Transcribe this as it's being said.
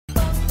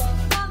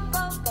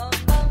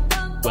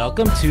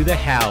Welcome to the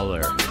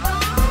Howler.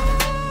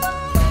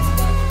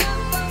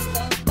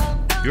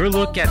 Your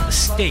look at the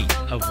state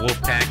of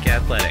Wolfpack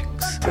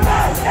athletics.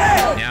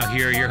 Now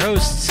here are your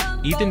hosts,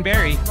 Ethan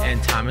Berry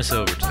and Thomas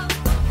Overton.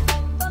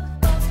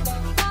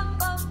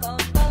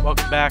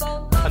 Welcome back.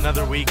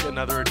 Another week,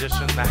 another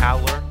edition, the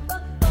Howler,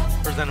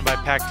 presented by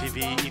Pack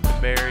TV.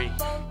 Ethan Berry,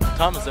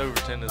 Thomas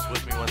Overton is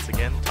with me once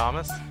again.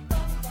 Thomas,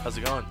 how's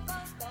it going?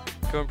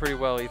 Going pretty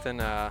well,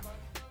 Ethan.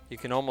 You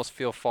can almost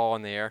feel fall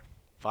in the air.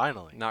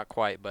 Finally. Not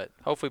quite, but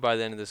hopefully by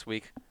the end of this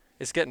week.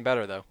 It's getting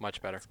better, though.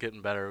 Much better. It's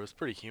getting better. It was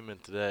pretty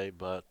humid today,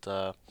 but,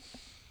 I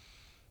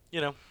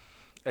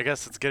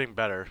guess it's getting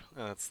better.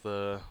 At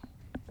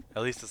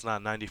least it's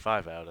not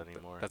 95 out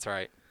anymore. That's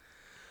right.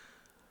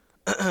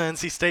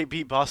 NC State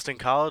beat Boston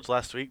College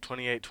last week,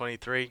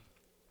 28-23.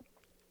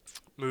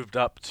 Moved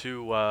up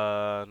to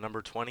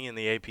number 20 in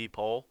the AP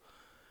poll.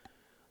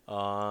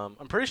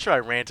 I'm pretty sure I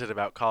ranted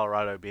about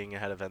Colorado being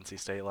ahead of NC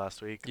State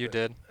last week. You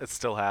did. It's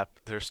still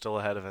they're still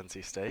ahead of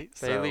NC State.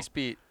 They at least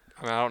beat.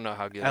 I mean, I don't know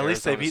how good. At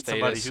least they Arizona beat State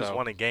somebody is, who's so.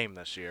 won a game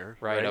this year.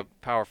 Right, a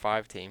Power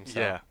 5 team. So.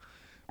 Yeah,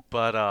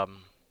 but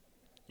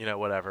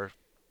whatever.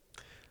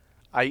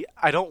 I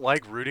don't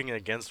like rooting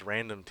against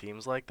random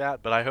teams like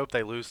that, but I hope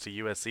they lose to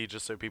USC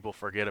just so people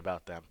forget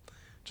about them,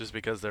 just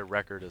because their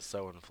record is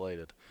so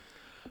inflated.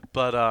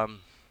 But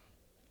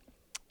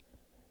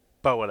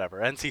whatever.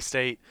 NC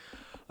State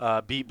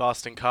beat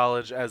Boston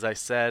College, as I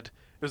said.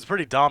 It was a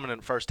pretty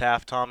dominant first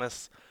half,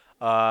 Thomas.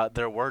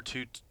 There were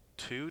two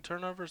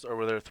turnovers, or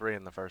were there three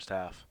in the first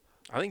half?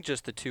 I think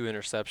just the 2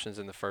 interceptions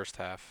in the first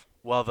half.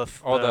 Well, the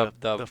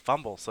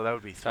fumble, so that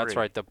would be 3. That's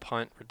right. The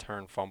punt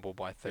return fumble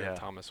by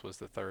Thomas was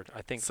the third.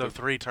 I think so.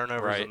 3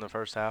 turnovers in the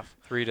first half.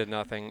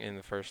 3-0 in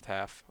the first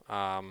half.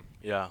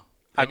 Yeah.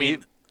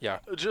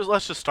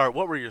 Let's just start.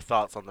 What were your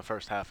thoughts on the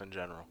first half in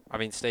general? I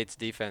mean, State's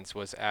defense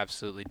was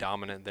absolutely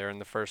dominant there in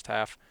the first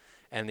half,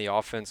 and the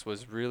offense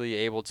was really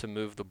able to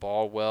move the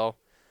ball well.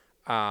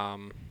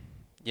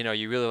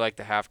 You really like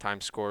the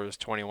halftime score. It was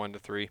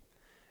 21-3,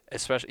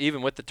 especially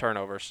even with the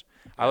turnovers.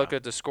 I looked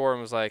at the score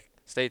and was like,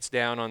 State's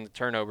down on the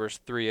turnovers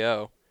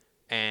 3-0,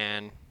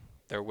 and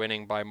they're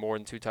winning by more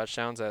than 2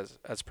 touchdowns.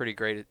 That's pretty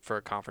great for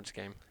a conference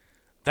game.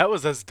 That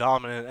was as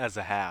dominant as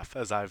a half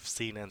as I've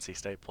seen NC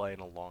State play in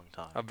a long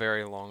time. A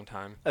very long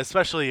time.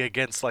 Especially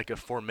against like a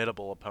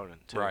formidable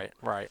opponent, too.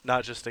 Right.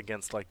 Not just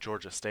against like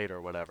Georgia State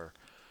or whatever.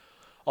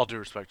 All due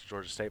respect to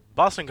Georgia State.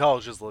 Boston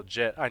College is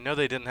legit. I know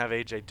they didn't have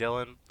A.J.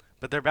 Dillon,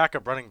 but their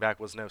backup running back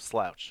was no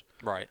slouch.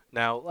 Right.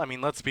 Now, I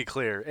mean, let's be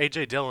clear.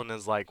 A.J. Dillon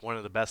is like one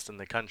of the best in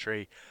the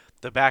country.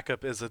 The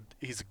backup is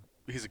he's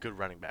a good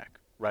running back,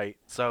 right?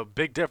 So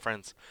big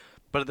difference.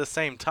 But at the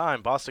same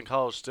time, Boston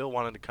College still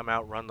wanted to come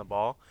out and run the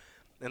ball,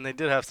 and they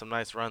did have some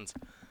nice runs.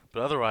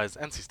 But otherwise,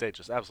 NC State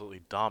just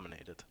absolutely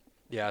dominated.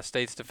 Yeah,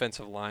 State's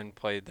defensive line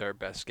played their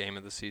best game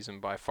of the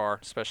season by far,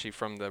 especially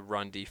from the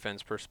run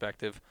defense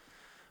perspective.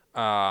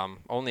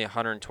 Only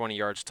 120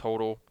 yards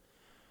total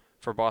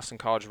for Boston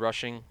College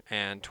rushing,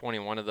 and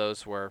 21 of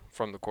those were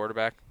from the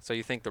quarterback. So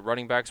you think the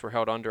running backs were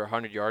held under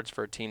 100 yards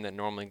for a team that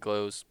normally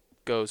goes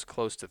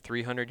close to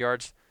 300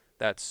 yards?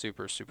 That's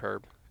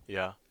superb.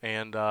 Yeah,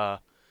 and I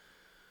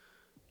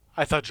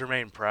thought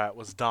Jermaine Pratt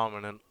was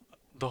dominant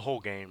the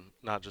whole game,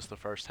 not just the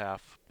first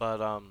half.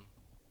 But,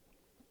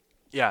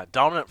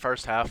 dominant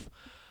first half.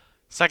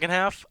 Second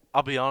half,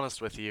 I'll be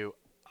honest with you,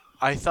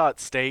 I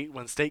thought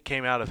when State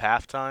came out of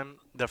halftime,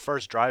 the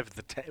first drive,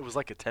 it was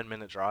like a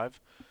 10-minute drive.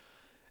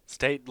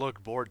 State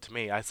looked bored to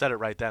me. I said it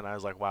right then. I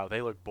was like, wow,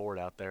 they look bored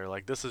out there.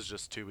 Like, this is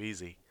just too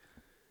easy.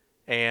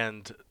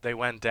 And they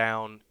went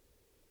down,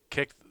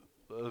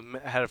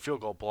 had a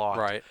field goal blocked.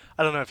 Right.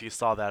 I don't know if you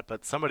saw that,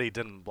 but somebody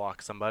didn't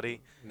block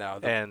somebody.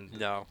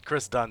 No.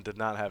 Chris Dunn did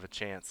not have a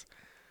chance.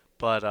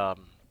 But,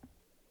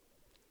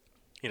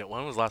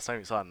 when was the last time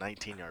you saw a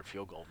 19-yard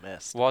field goal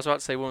missed? Well, I was about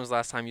to say, when was the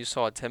last time you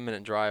saw a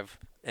 10-minute drive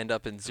end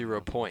up in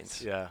 0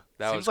 points? Yeah.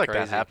 That Seems was like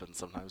crazy. that happens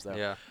sometimes, though.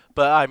 Yeah.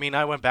 But, I mean,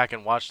 I went back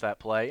and watched that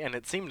play, and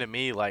it seemed to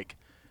me like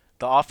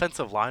the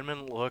offensive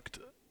lineman looked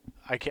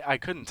 – I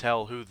couldn't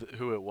tell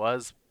who it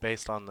was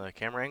based on the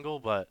camera angle,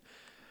 but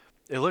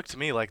it looked to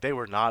me like they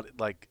were not –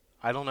 like,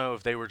 I don't know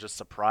if they were just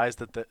surprised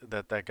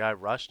that guy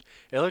rushed.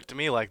 It looked to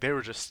me like they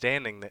were just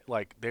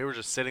they were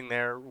just sitting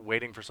there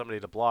waiting for somebody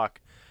to block,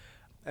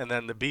 and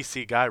then the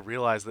BC guy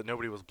realized that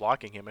nobody was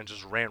blocking him and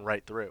just ran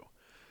right through.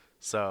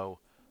 So,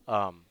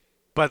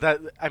 but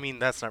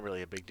that's not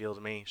really a big deal to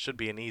me. Should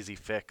be an easy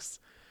fix.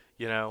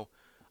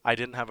 I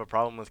didn't have a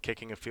problem with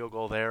kicking a field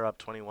goal there up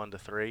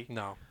 21-3.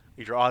 No.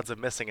 Your odds of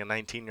missing a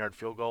 19-yard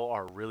field goal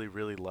are really,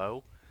 really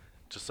low.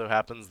 Just so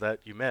happens that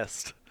you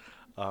missed.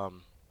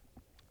 And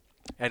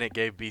it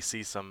gave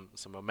BC some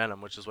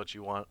momentum, which is what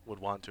you would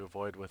want to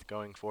avoid with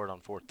going for it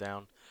on 4th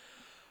down.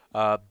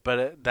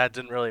 But that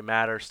didn't really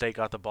matter. State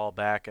got the ball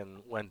back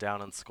and went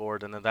down and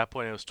scored. And at that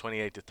point, it was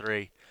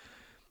 28-3.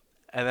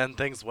 And then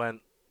things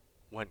went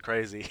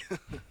crazy.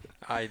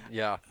 I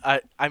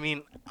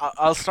mean,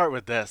 I'll start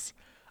with this.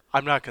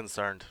 I'm not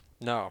concerned.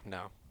 No.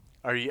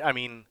 Are you? I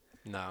mean,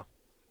 no.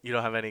 You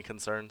don't have any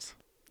concerns?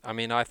 I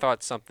mean, I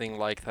thought something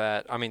like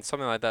that. I mean,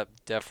 something like that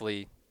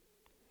definitely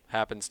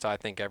happens to, I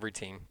think, every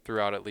team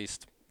throughout at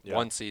least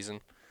one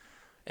season.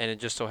 And it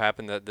just so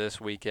happened that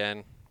this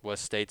weekend was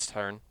State's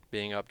turn,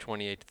 being up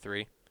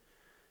 28-3.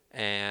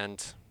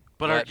 And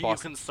But are let you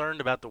Boston.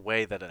 concerned about the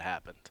way that it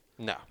happened?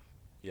 No.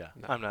 Yeah,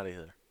 No. I'm not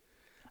either.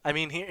 I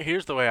mean,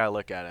 here's the way I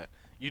look at it.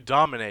 You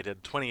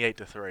dominated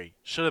 28-3.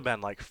 Should have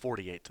been like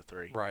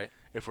 48-3 Right.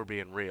 if we're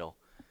being real.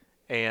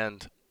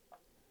 And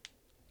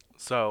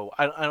so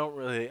I don't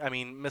really. I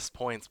mean, missed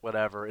points,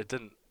 whatever. It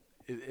didn't.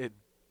 It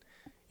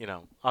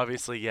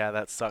obviously, yeah,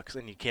 that sucks,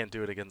 and you can't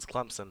do it against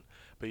Clemson,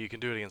 but you can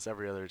do it against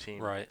every other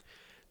team. Right.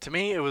 To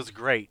me, it was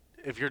great.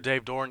 If you're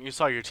Dave Dorn, you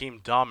saw your team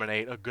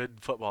dominate a good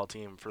football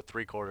team for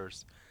 3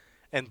 quarters,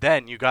 and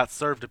then you got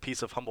served a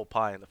piece of humble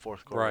pie in the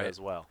fourth quarter Right. as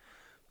well.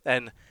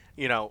 And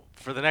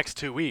for the next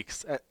 2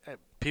 weeks,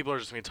 people are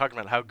just going to be talking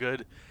about how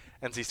good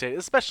NC State,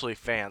 especially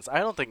fans. I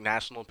don't think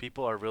national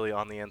people are really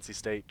on the NC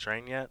State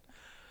train yet,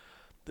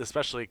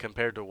 especially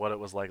compared to what it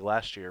was like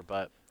last year.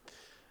 But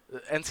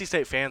NC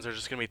State fans are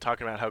just going to be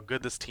talking about how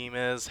good this team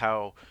is,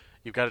 how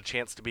you've got a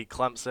chance to beat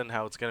Clemson,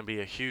 how it's going to be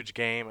a huge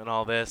game, and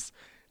all this.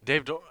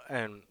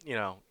 And you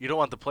don't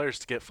want the players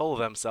to get full of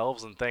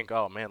themselves and think,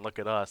 "Oh man, look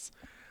at us."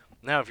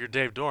 Now, if you're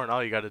Dave Dorn,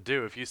 all you got to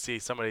do, if you see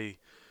somebody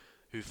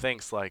who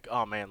thinks like,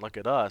 "Oh man, look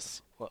at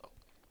us," well,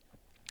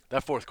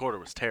 that fourth quarter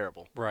was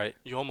terrible. Right.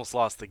 You almost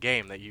lost the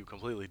game that you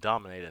completely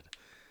dominated.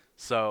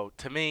 So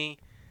to me,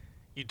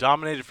 you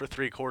dominated for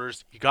 3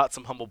 quarters, you got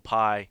some humble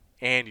pie,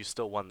 and you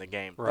still won the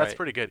game. Right. That's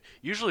pretty good.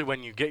 Usually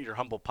when you get your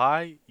humble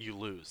pie, you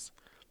lose.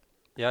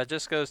 Yeah, it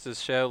just goes to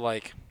show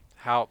like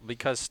how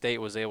because State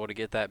was able to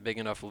get that big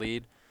enough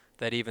lead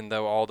that even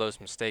though all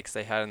those mistakes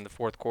they had in the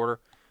fourth quarter,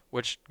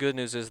 which good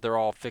news is they're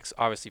all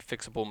obviously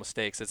fixable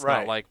mistakes. It's Right.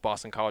 not like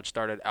Boston College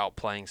started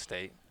outplaying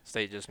State.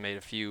 State just made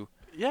a few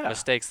Yeah.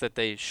 mistakes that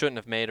they shouldn't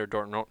have made or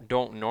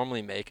don't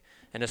normally make,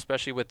 and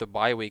especially with the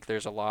bye week,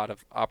 there's a lot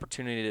of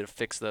opportunity to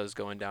fix those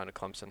going down to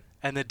Clemson.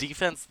 And the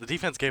defense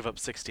gave up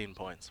 16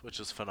 points, which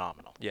is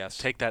phenomenal. Yes.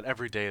 Take that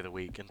every day of the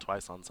week and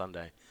twice on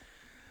Sunday.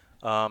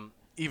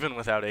 Even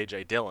without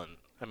A.J. Dillon,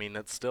 I mean,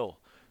 it's still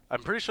 –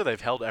 I'm pretty sure they've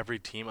held every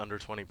team under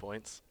 20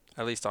 points.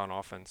 At least on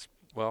offense.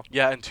 Well,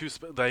 Yeah, and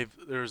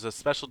there's a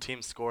special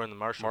team score in the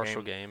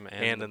Marshall game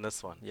and in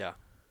this one. Yeah.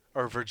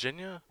 Or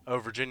Virginia? Oh,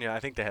 Virginia, I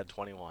think they had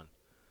 21.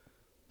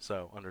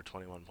 So, under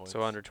 21 points.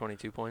 So under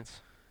 22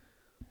 points.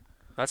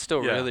 That's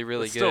still Yeah, really,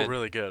 really it's good. still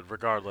really good,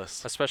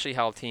 regardless. Especially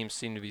how teams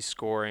seem to be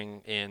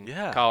scoring in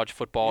Yeah. college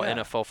football, Yeah.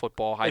 NFL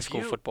football, high If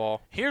school you-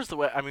 football. Here's the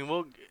way – I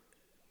mean,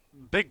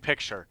 big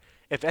picture.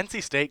 If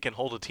NC State can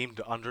hold a team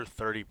to under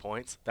 30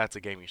 points, that's a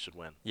game you should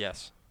win.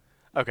 Yes.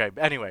 Okay,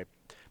 anyway,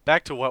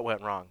 back to what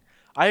went wrong.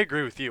 I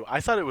agree with you.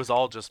 I thought it was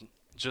all just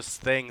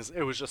things.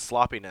 It was just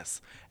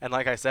sloppiness. And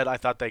like I said, I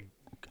thought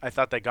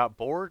they got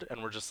bored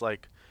and were just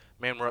like,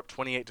 man, we're up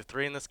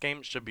 28-3 in this game.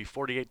 It should be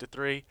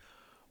 48-3.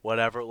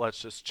 Whatever, let's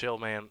just chill,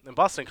 man. And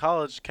Boston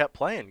College kept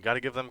playing. Got to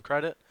give them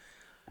credit.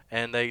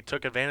 And they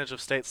took advantage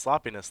of State's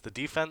sloppiness. The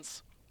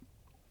defense,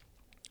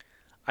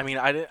 I mean,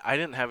 I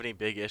didn't have any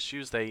big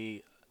issues.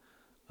 They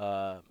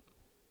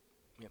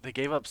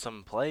gave up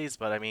some plays,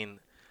 but I mean,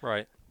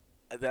 Right.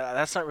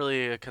 that's not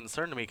really a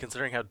concern to me,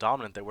 considering how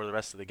dominant they were the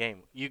rest of the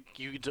game. You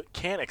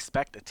can't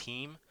expect a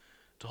team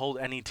to hold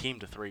any team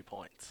to 3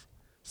 points.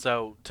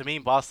 So to me,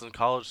 Boston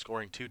College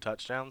scoring 2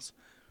 touchdowns,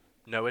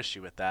 no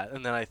issue with that.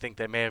 And then I think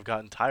they may have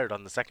gotten tired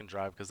on the second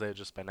drive because they had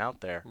just been out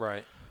there.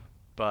 Right.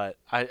 But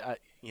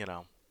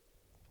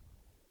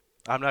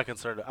I'm not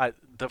concerned.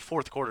 The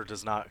fourth quarter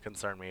does not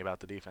concern me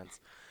about the defense.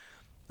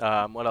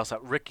 What else?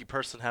 Ricky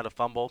Person had a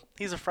fumble.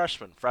 He's a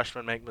freshman.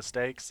 Freshmen make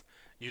mistakes.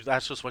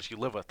 That's just what you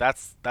live with.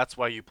 That's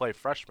why you play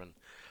freshmen,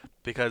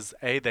 because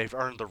they've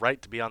earned the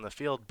right to be on the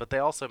field, but they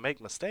also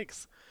make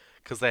mistakes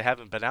because they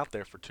haven't been out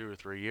there for 2 or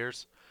 3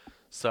 years.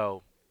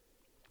 So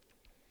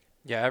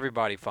Yeah,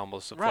 everybody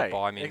fumbles the Right,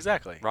 football. I mean,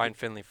 exactly. Ryan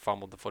Finley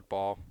fumbled the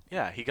football.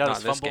 yeah, he got Not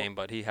his in this fumble. game,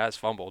 but he has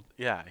fumbled.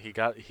 Yeah,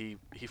 he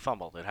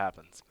fumbled. It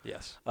happens.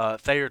 Yes.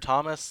 Thayer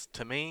Thomas,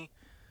 to me,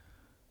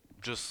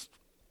 just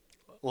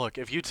look,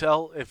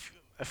 if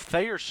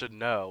Thayer should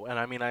know, and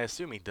I mean I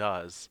assume he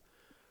does,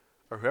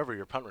 or whoever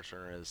your punt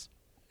returner is,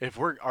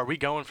 are we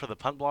going for the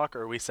punt block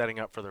or are we setting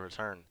up for the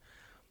return?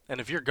 And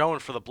if you're going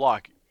for the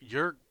block,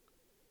 your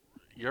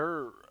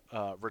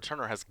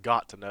returner has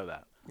got to know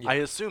that. Yeah. I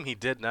assume he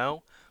did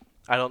know.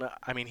 I don't know.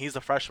 I mean, he's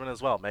a freshman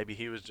as well. Maybe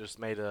he was just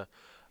made a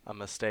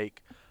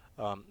mistake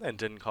and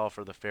didn't call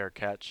for the fair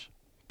catch.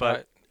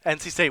 But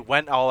NC State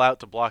went all out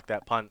to block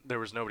that punt. There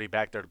was nobody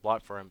back there to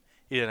block for him.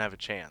 He didn't have a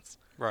chance.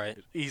 Right.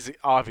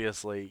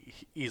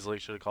 Easily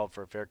should have called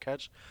for a fair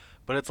catch.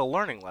 But it's a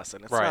learning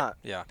lesson. It's Right. not.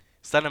 Yeah.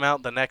 Sent him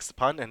out the next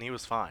punt, and he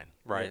was fine.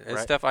 Right.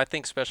 Right? It's I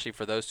think especially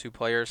for those two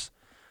players,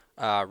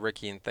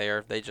 Ricky and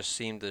Thayer, they just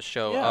seem to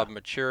show Yeah.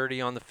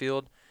 maturity on the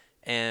field.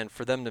 And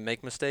for them to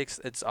make mistakes,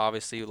 it's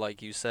obviously,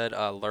 like you said,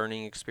 a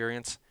learning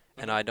experience.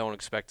 And I don't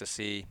expect to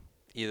see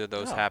either of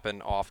those No.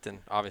 happen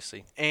often,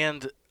 obviously.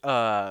 And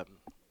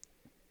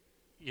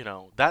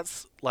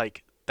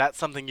that's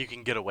something you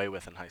can get away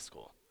with in high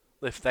school.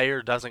 if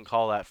Thayer doesn't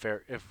call that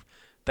fair, if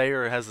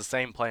Thayer has the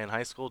same play in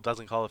high school,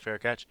 doesn't call a fair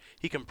catch,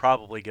 he can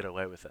probably get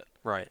away with it.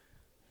 Right.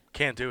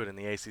 Can't do it in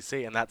the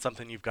ACC, and that's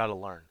something you've got to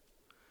learn.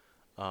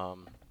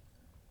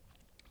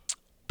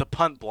 The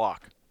punt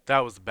block, that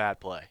was a bad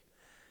play.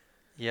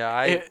 Yeah,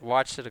 I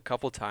watched it a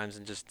couple times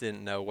and just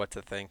didn't know what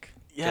to think.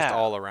 Yeah, just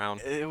all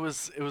around. It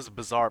was a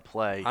bizarre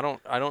play. I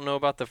don't know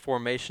about the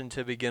formation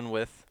to begin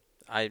with.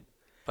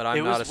 But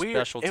I'm not a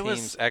special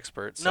teams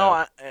expert. So.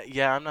 No,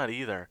 I'm not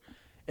either.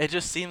 It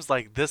just seems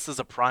like this is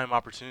a prime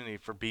opportunity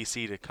for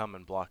BC to come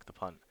and block the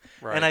punt.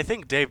 Right. And I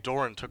think Dave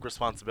Doran took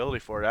responsibility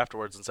for it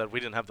afterwards and said we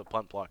didn't have the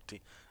punt block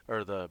team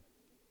or the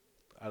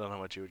I don't know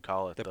what you would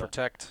call it. The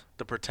protect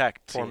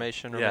team.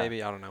 formation or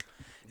maybe, I don't know.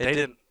 They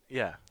didn't.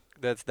 Yeah.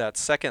 That's that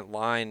second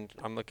line.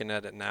 I'm looking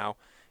at it now.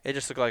 It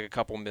just looked like a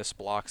couple missed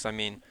blocks. I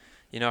mean,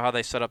 you know how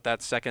they set up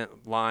that second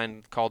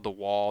line called the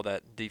wall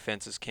that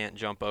defenses can't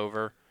jump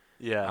over?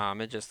 Yeah.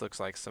 It just looks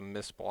like some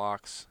missed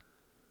blocks.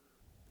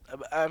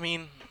 I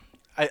mean,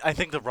 I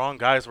think the wrong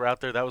guys were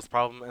out there. That was the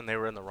problem, and they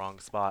were in the wrong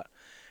spot.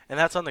 And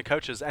that's on the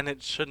coaches, and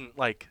it shouldn't,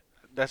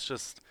 that's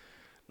just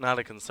not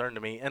a concern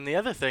to me. And the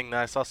other thing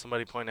that I saw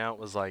somebody point out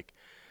was,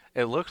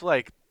 it looked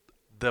like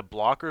the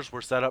blockers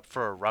were set up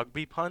for a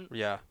rugby punt.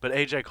 Yeah. But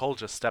A.J. Cole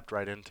just stepped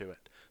right into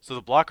it. So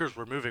the blockers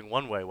were moving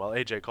one way while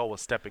A.J. Cole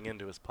was stepping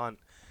into his punt.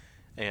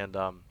 And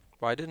well,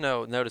 I did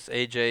notice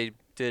A.J.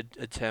 did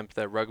attempt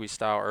that rugby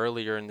style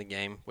earlier in the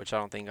game, which I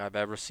don't think I've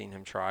ever seen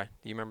him try.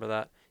 Do you remember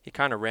that? He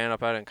kind of ran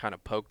up at it and kind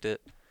of poked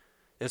it.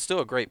 It's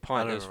still a great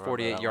punt. It was a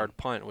 48-yard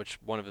punt, which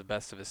one of the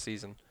best of his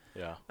season.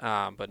 Yeah.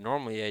 But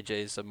normally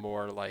A.J.'s a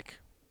more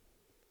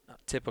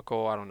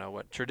typical, I don't know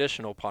what,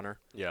 traditional punter.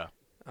 Yeah.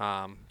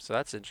 So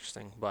that's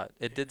interesting. But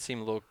it did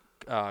seem a little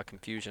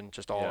confusion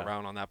just all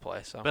around on that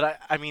play. So. But,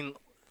 I mean,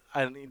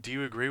 do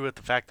you agree with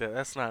the fact that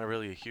that's not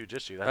really a huge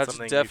issue? That's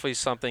definitely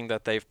something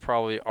that they've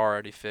probably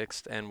already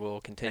fixed and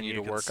will continue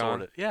to work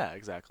on. Yeah,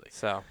 exactly.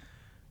 So.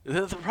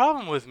 The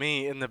problem with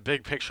me in the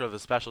big picture of the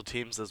special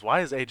teams is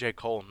why is A.J.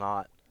 Cole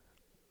not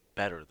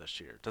better this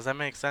year? Does that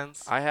make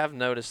sense? I have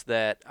noticed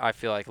that I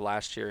feel like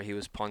last year he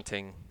was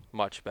punting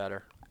much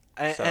better.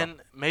 And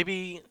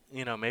maybe,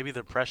 maybe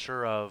the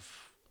pressure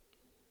of,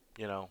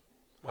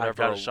 whatever I've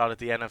got a shot at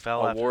the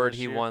NFL award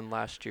he won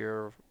last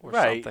year or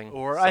right. something.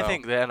 Or I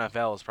think the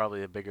NFL is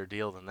probably a bigger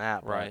deal than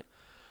that. Right.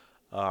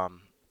 But,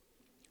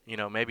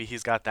 maybe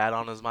he's got that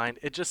on his mind.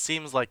 It just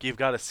seems like you've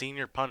got a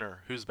senior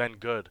punter who's been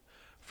good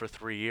for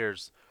 3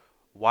 years.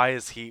 Why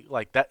is he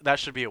that? That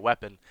should be a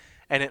weapon.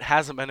 And it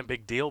hasn't been a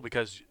big deal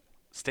because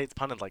State's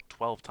punted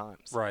 12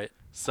 times. Right.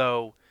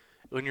 So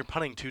when you're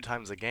punting 2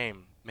 times a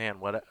game, man,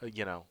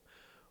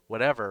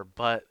 whatever.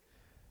 But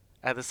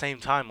at the same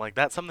time,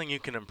 that's something you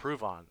can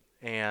improve on.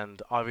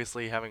 And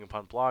obviously having a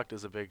punt blocked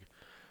is a big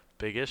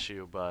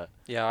issue. But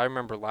yeah, I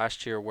remember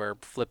last year where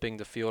flipping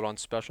the field on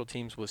special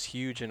teams was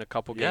huge in a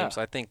couple games.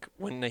 I think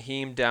when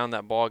Naheem downed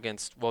that ball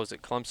against, what was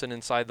it, Clemson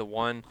inside the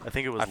 1? I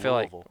think it was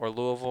Louisville. Or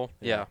Louisville.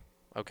 Yeah.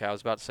 Okay, I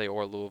was about to say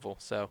or Louisville.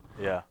 So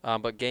yeah.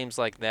 But games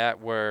like that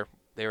where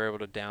they were able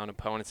to down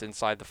opponents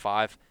inside the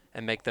 5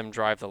 and make them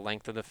drive the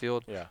length of the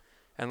field. Yeah.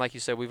 And like you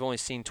said, we've only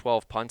seen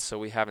 12 punts, so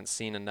we haven't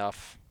seen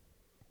enough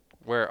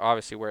where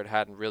it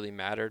hadn't really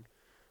mattered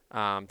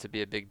to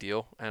be a big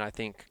deal. And I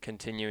think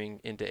continuing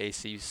into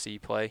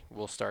ACC play,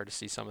 we'll start to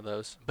see some of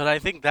those. But I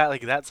think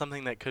that that's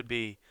something that could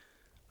be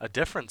a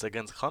difference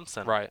against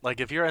Clemson. Right.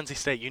 If you're NC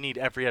State, you need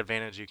every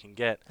advantage you can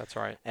get. That's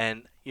right.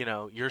 And,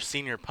 your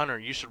senior punter,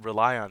 you should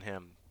rely on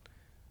him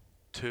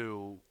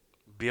to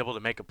be able to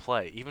make a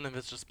play, even if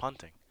it's just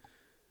punting.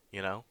 I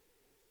don't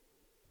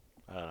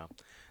know.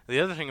 The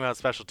other thing about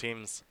special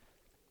teams,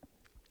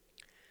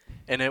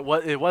 and it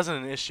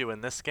wasn't an issue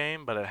in this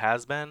game, but it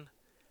has been,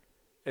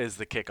 is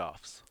the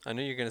kickoffs. I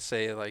knew you were going to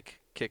say,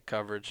 kick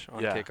coverage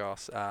on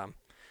kickoffs.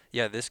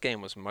 This game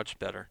was much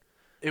better.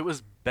 It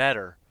was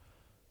better.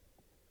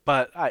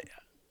 But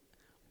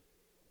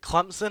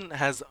Clemson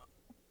has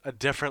a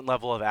different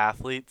level of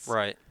athletes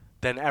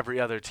than every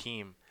other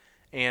team.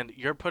 And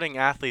you're putting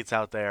athletes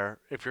out there,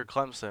 if you're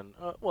Clemson,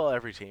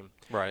 every team.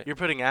 Right. You're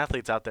putting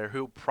athletes out there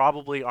who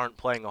probably aren't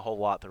playing a whole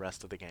lot the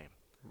rest of the game.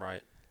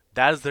 Right.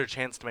 That is their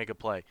chance to make a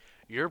play.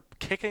 You're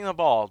kicking the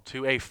ball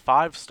to a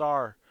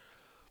 5-star,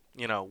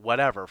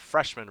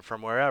 freshman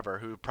from wherever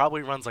who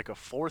probably runs a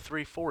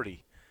 4.3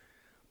 40.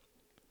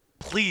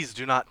 Please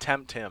do not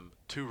tempt him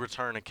to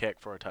return a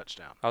kick for a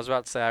touchdown. I was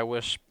about to say I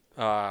wish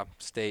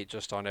State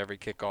just on every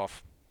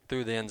kickoff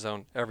through the end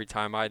zone every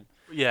time.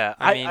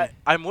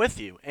 I'm with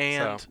you,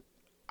 and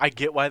I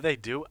get why they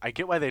do. I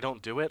get why they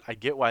don't do it. I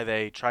get why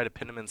they try to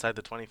pin them inside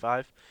the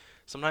 25.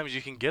 Sometimes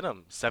you can get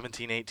them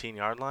 17,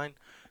 18-yard line,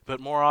 but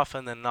more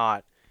often than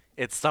not,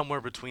 it's somewhere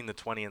between the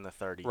 20 and the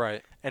 30.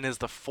 Right. And is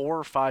the 4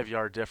 or 5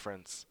 yard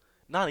difference,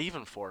 not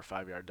even 4 or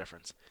 5 yard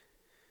difference,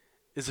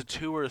 is a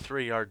 2 or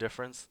 3 yard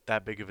difference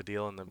that big of a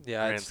deal in the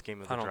grand scheme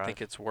of the drive? I don't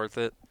think it's worth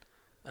it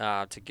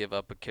to give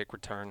up a kick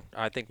return.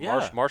 I think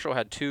Yeah. Marshall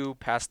had 2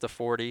 past the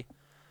 40.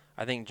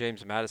 I think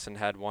James Madison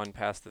had 1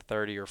 past the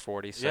 30 or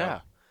 40. So.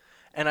 Yeah.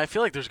 And I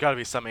feel like there's got to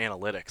be some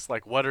analytics.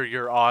 What are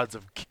your odds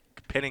of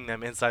pinning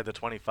them inside the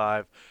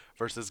 25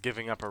 versus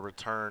giving up a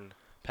return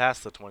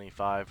past the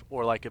 25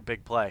 or like a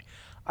big play.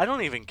 I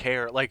don't even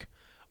care. Like,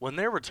 when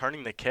they're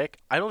returning the kick,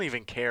 I don't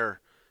even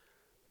care.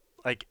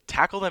 Like,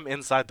 tackle them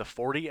inside the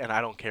 40, and I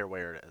don't care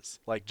where it is.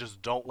 Like,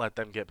 just don't let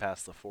them get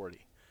past the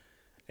 40.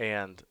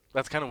 And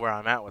that's kind of where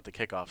I'm at with the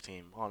kickoff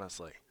team,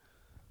 honestly.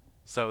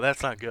 So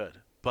that's not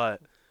good.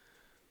 But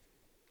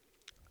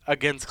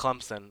against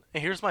Clemson,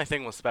 and here's my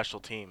thing with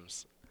special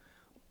teams.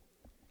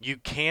 You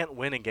can't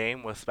win a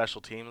game with special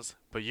teams,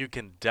 but you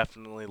can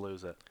definitely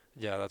lose it.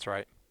 Yeah, that's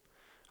right.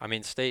 I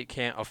mean, State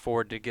can't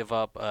afford to give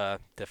up a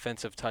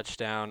defensive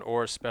touchdown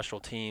or a special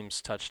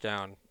teams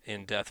touchdown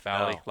in Death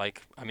Valley.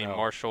 No.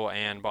 Marshall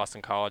and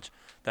Boston College,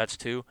 that's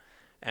two.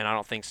 And I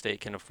don't think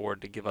State can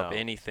afford to give up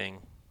anything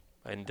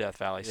in Death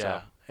Valley. Yeah,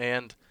 So.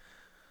 and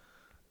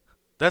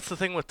that's the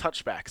thing with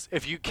touchbacks.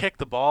 If you kick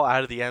the ball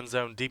out of the end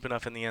zone deep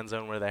enough in the end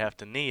zone where they have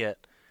to knee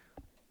it,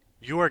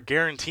 you are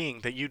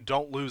guaranteeing that you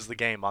don't lose the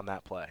game on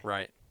that play.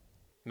 Right.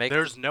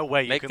 There's no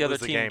way you can the other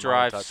lose the game team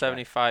drive on a touchback.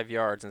 75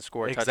 yards and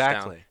score a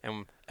touchdown.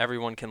 And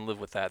everyone can live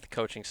with that, the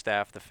coaching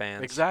staff, the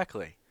fans.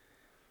 Exactly.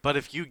 But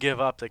if you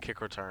give up the kick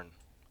return,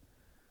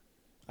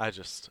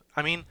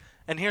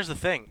 and here's the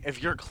thing.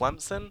 If you're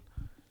Clemson,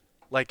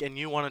 and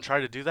you want to try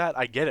to do that,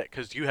 I get it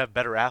because you have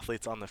better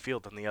athletes on the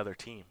field than the other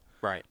team.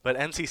 Right. But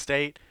NC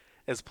State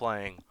is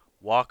playing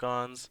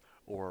walk-ons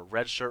or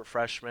redshirt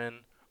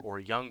freshmen or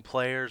young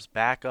players,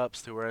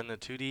 backups who are in the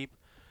two deep.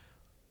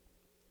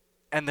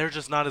 And they're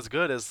just not as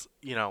good as,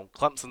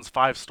 Clemson's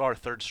 5-star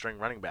third-string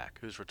running back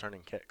who's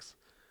returning kicks.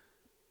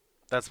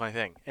 That's my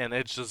thing. And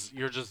it's just,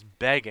 you're just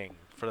begging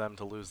for them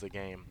to lose the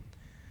game.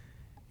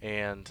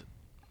 And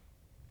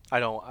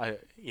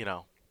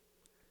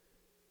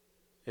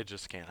it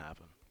just can't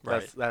happen.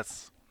 Right.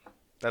 That's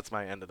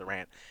my end of the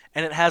rant.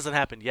 And it hasn't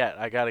happened yet.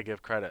 I got to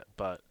give credit,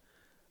 but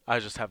I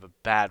just have a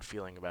bad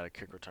feeling about a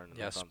kick return.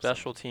 Yeah,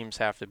 special teams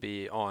have to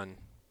be on,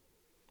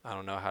 I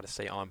don't know how to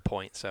say on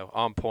point, so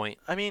on point.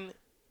 I mean,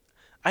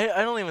 I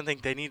don't even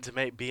think they need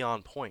to be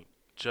on point.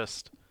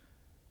 Just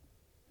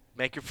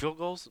make your field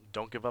goals.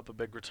 Don't give up a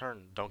big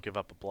return. Don't give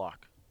up a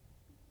block.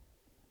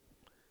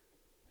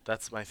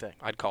 That's my thing.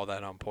 I'd call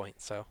that on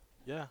point. So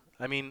yeah,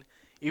 I mean,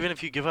 even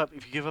if you give up a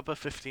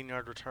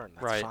 15-yard return,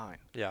 that's fine.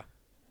 Yeah.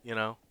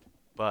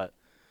 But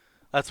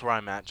that's where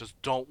I'm at.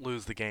 Just don't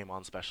lose the game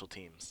on special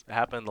teams. It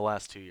happened the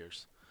last 2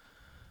 years.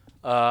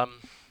 I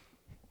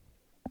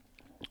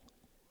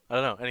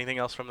don't know. Anything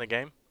else from the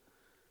game?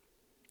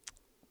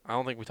 I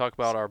don't think we talked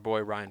about our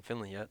boy Ryan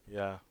Finley yet.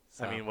 Yeah.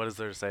 So. I mean, what is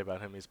there to say about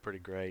him? He's pretty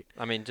great.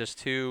 I mean, just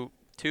two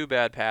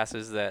bad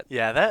passes that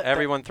that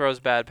everyone throws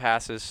bad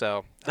passes,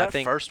 so that I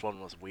think first one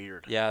was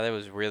weird. Yeah, that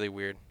was really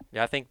weird.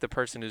 Yeah, I think the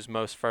person who's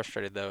most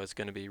frustrated though is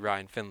going to be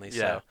Ryan Finley,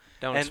 so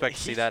don't expect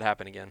to see that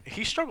happen again.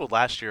 He struggled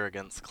last year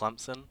against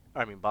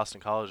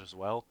Boston College as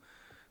well.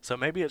 So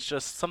maybe it's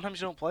just sometimes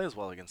you don't play as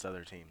well against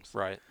other teams.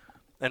 Right.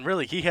 And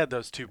really he had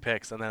those 2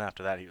 picks and then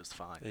after that he was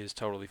fine. He was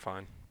totally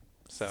fine.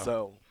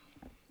 So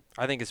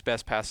I think his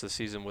best pass this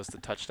season was the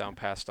touchdown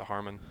pass to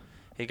Harmon.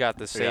 He got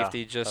the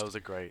safety that was a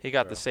great He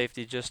got the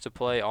safety just to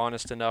play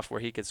honest enough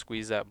where he could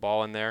squeeze that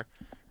ball in there,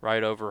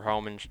 right over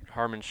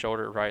Harmon's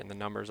shoulder, right in the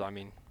numbers. I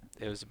mean,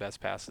 it was the best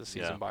pass this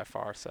season by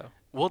far. So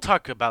we'll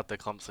talk about the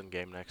Clemson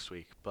game next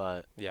week,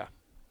 but yeah,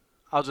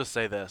 I'll just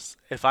say this: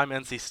 if I'm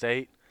NC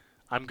State,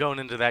 I'm going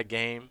into that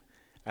game,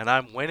 and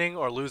I'm winning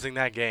or losing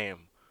that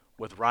game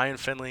with Ryan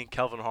Finley,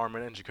 Kelvin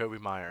Harmon, and Jacoby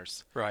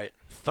Myers. Right.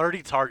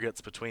 30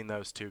 targets between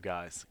those two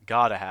guys.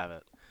 Gotta have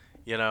it.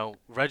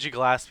 Reggie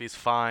Gillespie's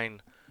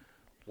fine.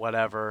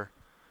 Whatever.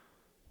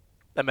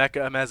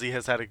 Emeka Emezi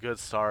has had a good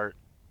start.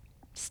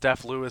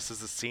 Steph Lewis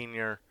is a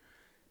senior.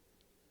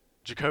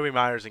 Jacoby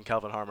Myers and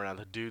Kelvin Harmon are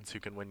the dudes who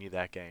can win you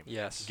that game.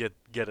 Yes. Get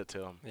it to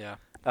them. Yeah.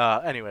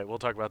 Anyway, we'll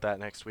talk about that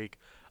next week.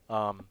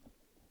 Jermaine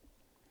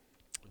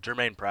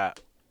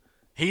Pratt.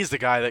 He's the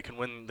guy that can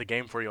win the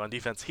game for you on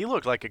defense. He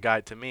looked like a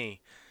guy to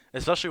me,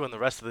 especially when the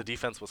rest of the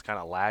defense was kind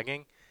of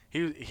lagging.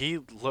 He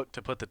looked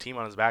to put the team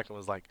on his back and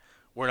was like,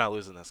 we're not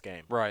losing this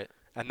game. Right.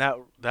 And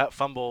that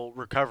fumble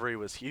recovery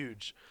was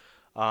huge.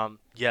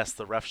 Yes,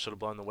 the refs should have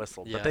blown the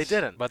whistle, but they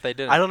didn't.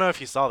 I don't know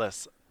if you saw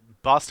this.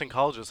 Boston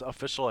College's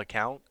official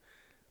account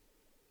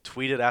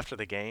tweeted after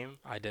the game.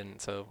 I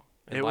didn't, so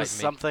it was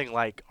something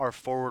like our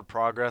forward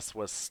progress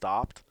was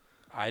stopped.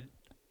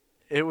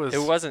 It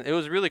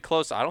was really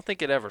close. I don't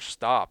think it ever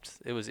stopped.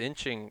 It was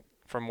inching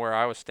from where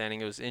I was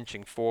standing. It was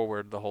inching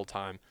forward the whole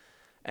time.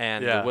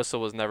 And the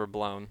whistle was never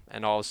blown.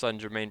 And all of a sudden,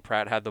 Jermaine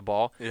Pratt had the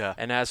ball. Yeah.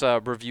 And as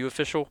a review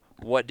official,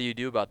 what do you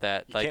do about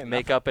that?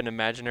 Make up an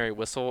imaginary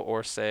whistle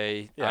or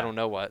say, I don't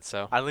know what.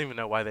 So I don't even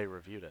know why they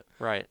reviewed it.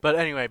 Right. But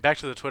anyway, back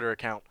to the Twitter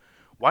account.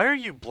 Why are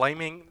you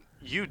blaming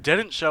 – you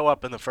didn't show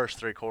up in the first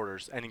 3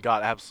 quarters and you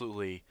got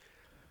absolutely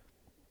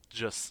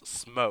just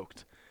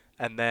smoked.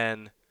 And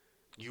then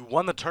you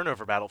won the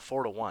turnover battle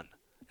 4-1.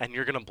 And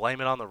you're going to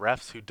blame it on the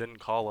refs who didn't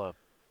call a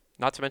 –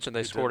 not to mention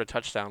they scored a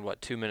touchdown,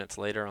 2 minutes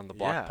later on the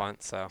block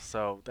punt.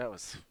 So that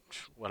was,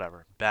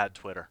 whatever, bad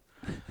Twitter.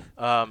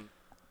 But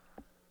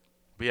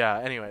But yeah,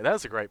 anyway, that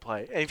was a great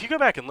play. And if you go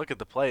back and look at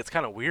the play, it's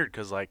kind of weird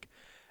because, like,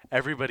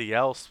 everybody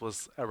else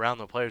was around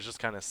the play was just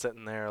kind of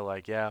sitting there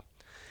like, yeah.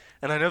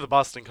 And I know the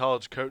Boston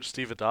College coach,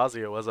 Steve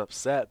Adazio, was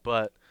upset,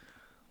 but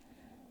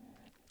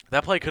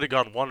that play could have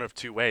gone one of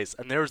two ways.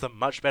 And there was a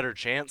much better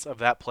chance of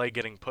that play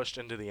getting pushed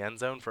into the end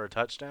zone for a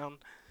touchdown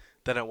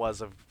than it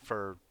was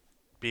for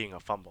being a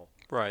fumble.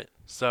 Right.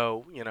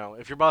 So,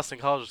 if you're Boston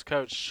College's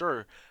coach,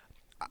 sure,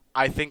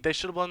 I think they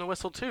should have blown the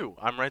whistle too.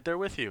 I'm right there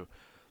with you.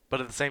 But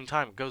at the same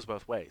time, it goes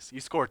both ways.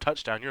 You score a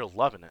touchdown, you're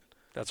loving it.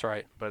 That's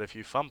right. But if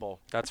you fumble,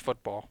 That's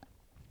football.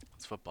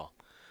 it's football.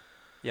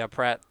 Yeah,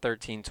 Pratt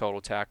 13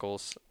 total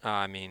tackles.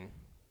 I mean,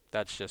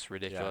 that's just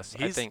ridiculous.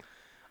 Yeah, I think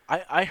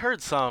I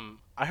heard some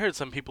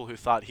people who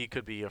thought he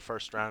could be a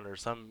first rounder.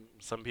 Some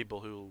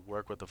people who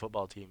work with the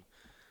football team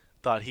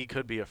thought he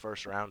could be a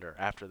first rounder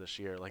after this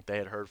year. Like they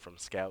had heard from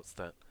scouts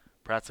that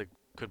Pratt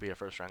could be a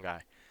first round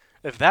guy.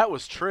 If that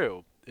was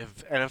true,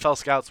 if NFL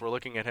scouts were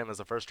looking at him as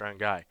a first round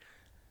guy,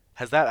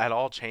 has that at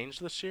all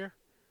changed this year?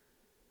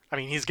 I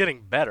mean, he's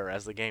getting better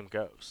as the game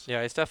goes.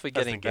 yeah, he's definitely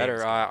As the getting games better.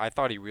 go. I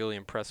thought he really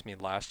impressed me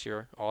last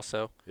year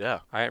also. Yeah.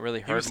 I hadn't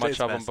really He was heard much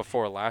state's of him best.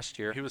 before last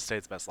year. He was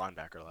state's best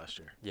linebacker last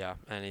year. Yeah,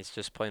 and he's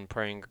just playing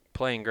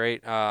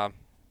great.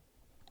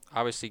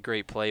 Obviously,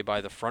 great play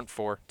by the front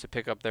four to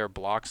pick up their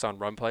blocks on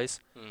run plays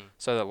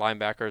so that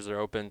linebackers are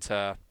open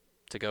to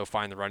go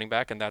find the running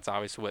back, and that's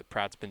obviously what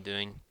Pratt's been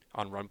doing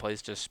on run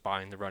plays, just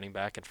spying the running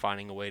back and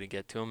finding a way to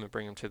get to him and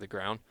bring him to the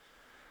ground.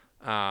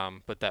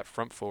 But that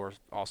front four is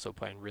also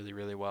playing really,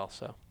 really well.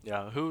 So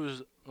Yeah.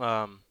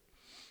 What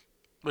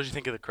did you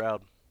think of the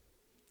crowd?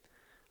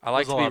 I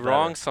like Was a to be lot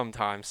wrong better.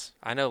 sometimes.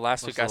 I know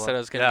last Was week a I lot- said it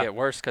was going to yeah. get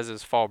worse because it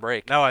was fall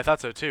break. No, I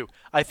thought so too.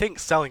 I think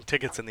selling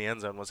tickets in the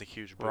end zone was a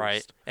huge boost.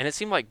 Right, and it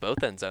seemed like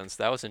both end zones.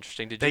 That was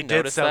interesting. Did They you did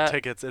notice sell that?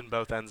 tickets in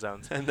both end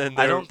zones. And then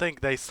I don't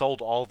think they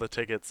sold all the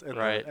tickets in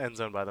Right. the end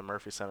zone by the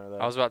Murphy Center though.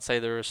 I was about to say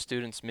there were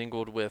students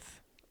mingled with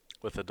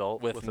with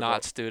not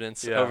not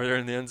students Yeah. over there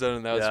in the end zone,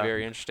 and that was Yeah.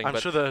 very interesting. I'm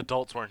but sure the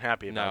adults weren't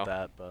happy about No.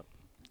 that, but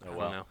I oh don't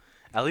well. know.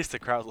 At least the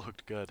crowd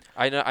looked good.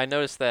 I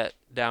noticed that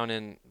down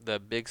in the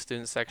big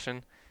student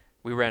section,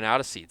 we ran out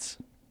of seats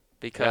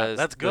because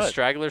that's the good.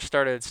 stragglers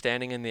started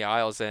standing in the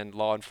aisles and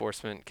law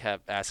enforcement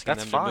kept asking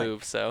That's them fine. to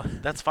move. So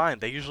That's fine.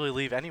 They usually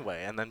leave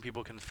anyway, and then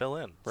people can fill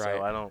in. Right.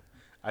 So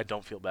I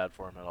don't feel bad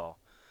for them at all.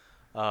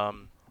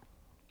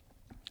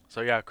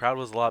 So yeah, crowd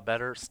was a lot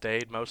better.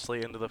 Stayed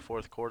mostly into the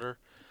fourth quarter.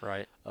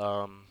 right,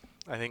 I'm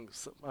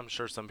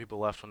sure some people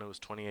left when it was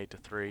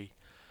 28-3.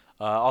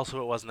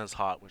 Also, it wasn't as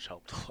hot, which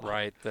helped a lot.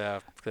 right.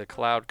 The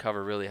cloud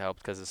cover really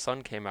helped because the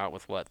sun came out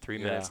with 3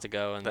 Yeah, minutes to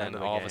go, and the then end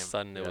of the all of game. a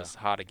sudden it Yeah. was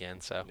hot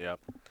again. So Yep.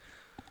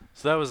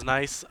 So that was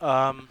nice.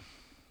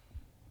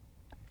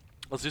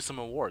 Let's do some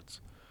awards.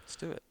 let's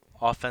do it.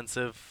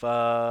 Offensive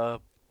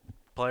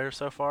player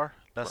so far.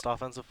 Best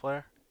offensive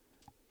player.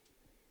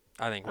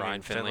 I think I Ryan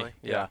mean, Finley.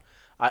 Yeah.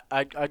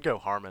 I'd go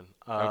Harmon.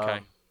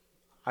 Okay.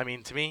 I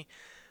mean, to me,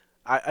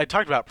 I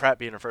talked about Pratt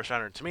being a first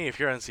rounder. To me, if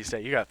you're NC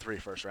State, you got 3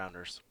 first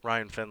rounders: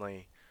 Ryan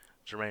Finley,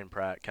 Jermaine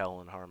Pratt,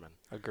 Kelvin Harmon.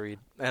 Agreed.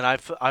 And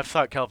I've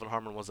thought Kelvin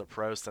Harmon was a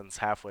pro since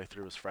halfway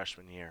through his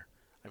freshman year.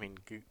 I mean,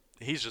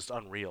 he's just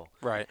unreal.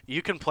 Right.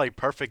 You can play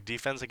perfect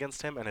defense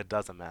against him, and it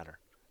doesn't matter.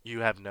 You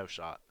have no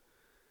shot.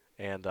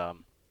 And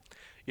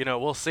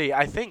we'll see.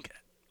 I think,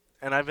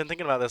 and I've been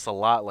thinking about this a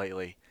lot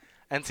lately.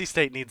 NC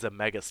State needs a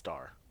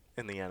megastar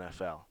in the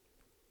NFL.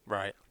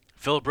 Right.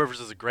 Phillip Rivers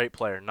is a great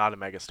player, not a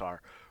megastar.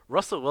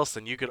 Russell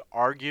Wilson, you could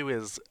argue,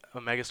 is a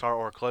megastar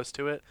or close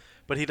to it,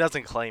 but he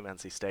doesn't claim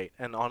NC State.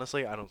 And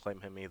honestly, I don't claim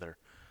him either.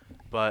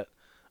 But,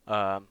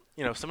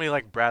 somebody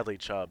like Bradley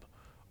Chubb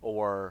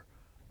or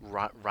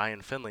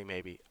Ryan Finley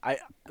maybe.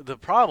 The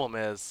problem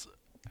is,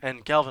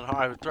 and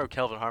I would throw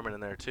Kelvin Harmon in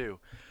there too,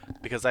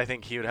 because I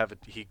think he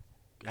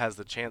has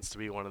the chance to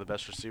be one of the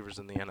best receivers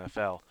in the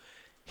NFL.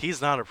 He's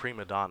not a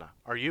prima donna.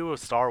 Are you a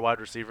star wide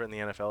receiver in the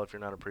NFL if you're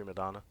not a prima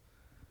donna?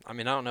 I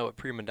mean, I don't know what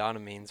prima donna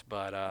means,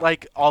 but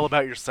Like all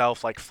about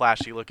yourself, like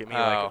flashy, look at me,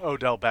 like Oh.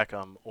 Odell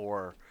Beckham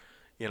or,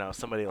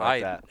 somebody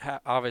like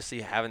that.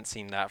 Obviously haven't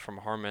seen that from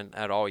Harmon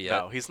at all yet.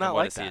 No, he's not And what,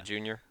 like is he a that.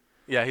 junior?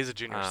 Yeah, he's a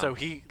junior. So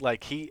he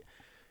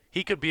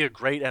could be a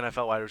great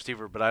NFL wide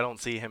receiver, but I don't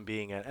see him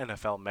being an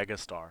NFL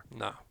megastar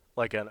No.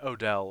 like an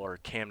Odell or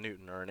Cam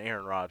Newton or an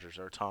Aaron Rodgers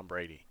or Tom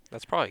Brady.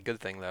 That's probably a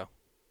good thing, though.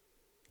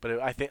 But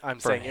I'm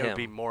For saying it would him.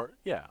 be more.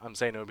 Yeah, I'm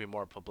saying it would be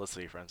more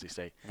publicity for NC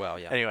State. Well,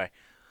 yeah. Anyway,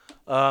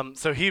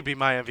 so he'd be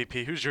my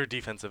MVP. Who's your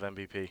defensive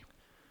MVP?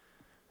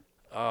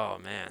 Oh,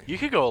 man. You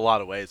could go a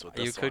lot of ways with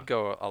this. You could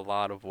go a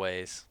lot of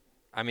ways.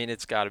 I mean,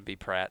 it's got to be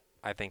Pratt.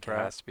 I think Pratt?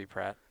 it has to be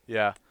Pratt.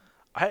 Yeah,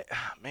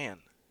 man,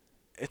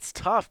 it's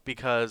tough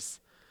because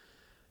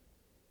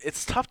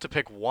it's tough to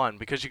pick one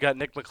because you got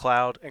Nick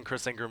McLeod and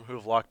Chris Ingram who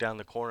have locked down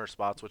the corner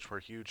spots, which were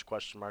huge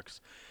question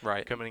marks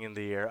Right. coming into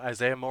the year.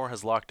 Isaiah Moore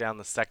has locked down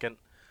the second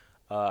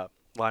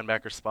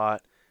linebacker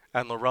spot,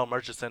 and Laurel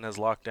Murchison has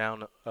locked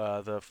down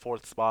the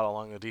 4th spot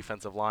along the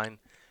defensive line.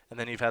 And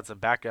then you've had some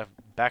backup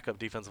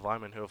defensive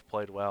linemen who have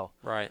played well.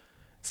 Right.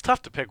 It's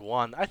tough to pick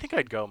one. I think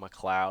I'd go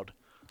McLeod.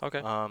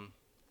 Okay.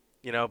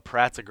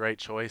 Pratt's a great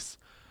choice.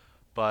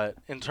 But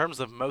in terms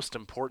of most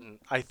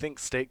important, I think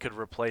State could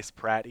replace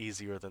Pratt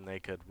easier than they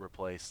could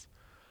replace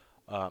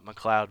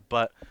McLeod.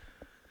 But,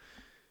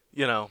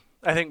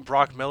 I think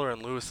Brock Miller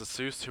and Louis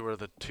Assus, who are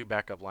the two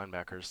backup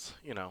linebackers,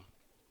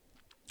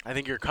 I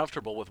think you're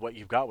comfortable with what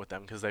you've got with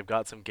them because they've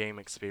got some game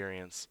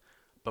experience.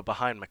 But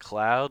behind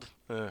McLeod,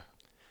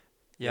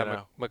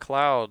 Yeah,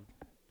 McLeod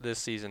this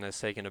season has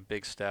taken a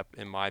big step,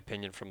 in my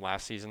opinion, from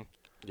last season.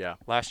 yeah.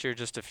 Last year,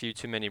 just a few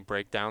too many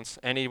breakdowns.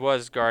 And he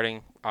was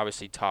guarding,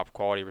 obviously, top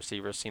quality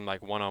receivers, seemed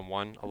like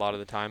one-on-one a lot of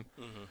the time.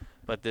 Mm-hmm.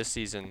 But this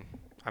season,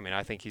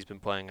 I think he's been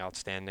playing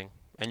outstanding.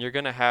 And you're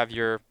going to have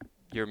your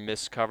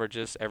missed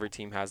coverages. Every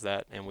team has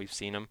that, and we've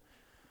seen them.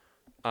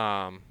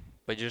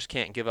 But you just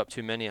can't give up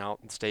too many out.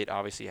 And State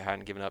obviously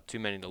hadn't given up too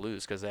many to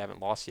lose because they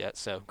haven't lost yet.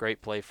 So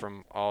great play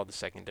from all the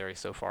secondary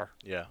so far.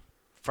 Yeah.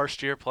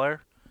 First-year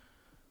player,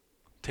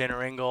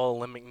 Tanner Engel,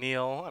 Lynn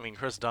McNeil.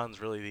 Chris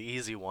Dunn's really the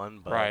easy one.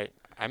 But Right.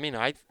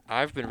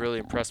 I've been really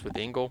impressed with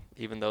Engel,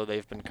 even though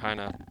they've been kind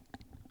of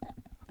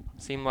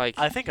seemed like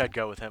I think I'd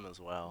go with him as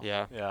well.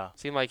 Yeah. Yeah.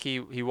 Seemed like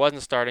he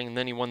wasn't starting, and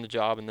then he won the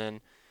job, and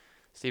then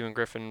Stephen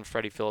Griffin and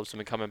Freddie Phillips have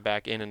been coming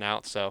back in and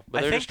out. So, but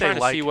I they're think just trying they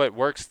to see what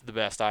works the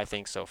best, I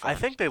think, so far. I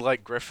think they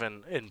like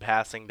Griffin in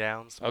passing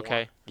downs more,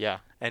 Okay. Yeah.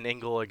 and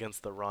Engel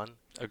against the run.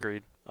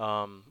 Agreed.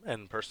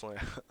 And personally,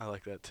 I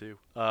like that too.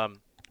 But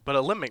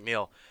Lynn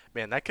McNeil,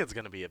 man, that kid's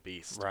going to be a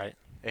beast. Right.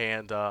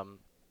 And I'm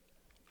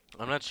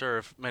not sure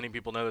if many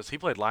people know this. He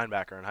played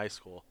linebacker in high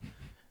school,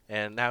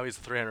 and now he's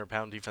a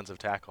 300-pound defensive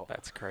tackle.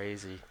 That's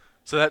crazy.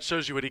 So that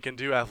shows you what he can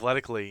do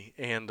athletically.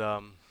 And,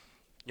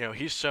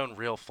 he's shown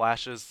real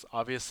flashes,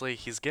 obviously.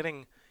 He's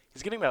getting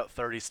about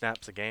 30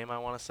 snaps a game, I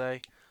want to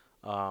say.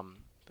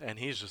 And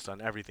he's just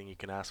done everything you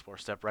can ask for.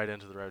 Stepped right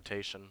into the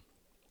rotation.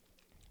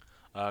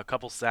 A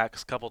couple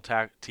sacks, couple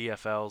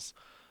TFLs.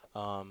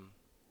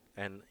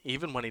 And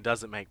even when he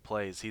doesn't make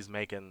plays, he's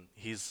making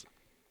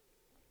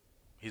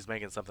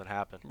something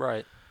happen.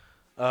 Right.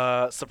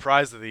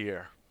 Surprise of the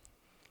year.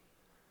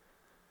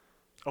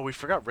 Oh, we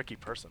forgot Ricky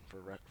Person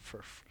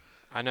for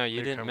I know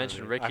you didn't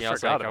mention Ricky. I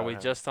was forgot like, are we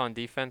about him. just on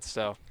defense?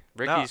 So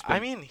Ricky's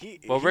Ricky's been.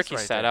 he's Ricky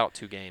right sat there. out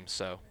 2 games,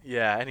 so.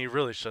 Yeah, and he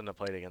really shouldn't have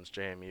played against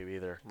JMU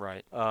either.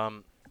 Right.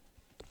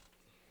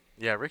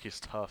 Yeah, Ricky's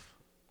tough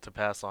to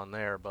pass on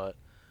there, but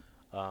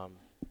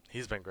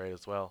he's been great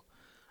as well.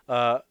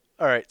 All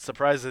right,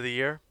 surprise of the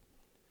year.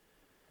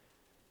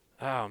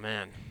 Oh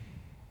man.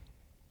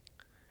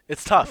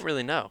 It's I tough. don't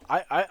really know.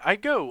 I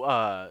go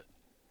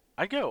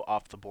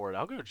off the board.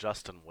 I'll go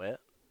Justin Witt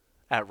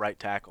at right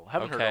tackle.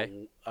 Haven't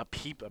heard a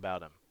peep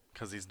about him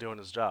because he's doing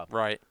his job.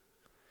 Right.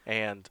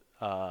 And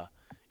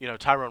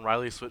Tyrone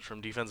Riley switched from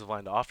defensive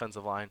line to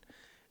offensive line,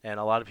 and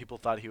a lot of people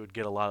thought he would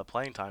get a lot of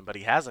playing time, but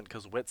he hasn't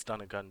because Witt's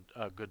done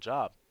a good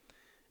job,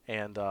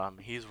 and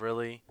he's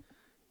really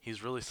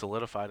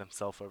solidified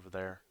himself over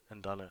there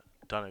and done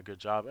a good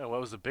job. And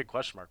what was a big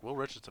question mark? Will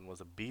Richardson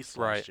was a beast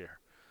last year.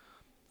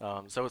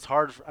 So it's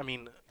hard.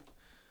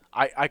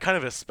 I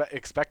kind of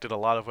expected a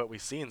lot of what we've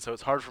seen, so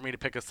it's hard for me to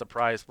pick a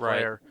surprise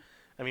player. Right.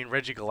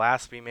 Reggie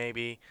Gillespie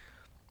maybe,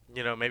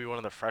 maybe one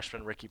of the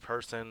freshmen, Ricky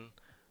Person,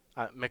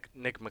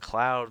 Nick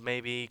McLeod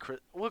maybe.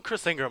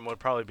 Chris Ingram would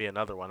probably be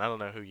another one. I don't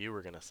know who you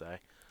were gonna say.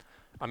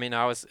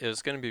 It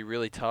was going to be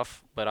really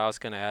tough, but I was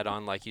going to add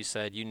on, like you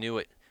said, you knew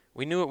it.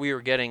 We knew what we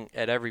were getting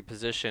at every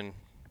position,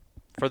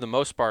 for the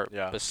most part.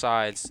 Yeah.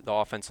 Besides the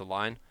offensive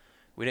line,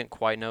 we didn't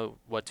quite know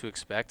what to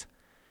expect.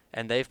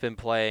 And they've been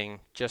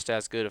playing just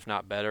as good, if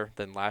not better,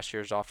 than last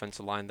year's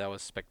offensive line. That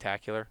was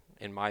spectacular,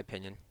 in my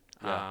opinion.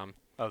 Yeah.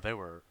 They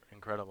were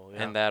incredible.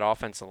 Yeah. And that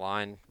offensive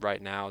line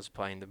right now is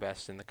playing the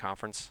best in the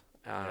conference.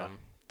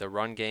 The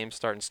run game's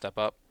starting to step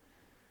up.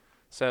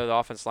 So the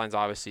offensive line's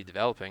obviously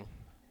developing.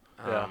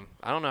 I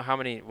don't know how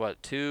many,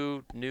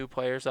 2 new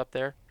players up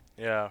there?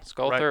 Yeah.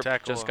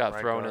 Sculthorpe just got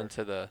thrown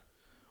into the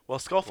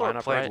Sculthorpe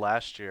lineup, played right?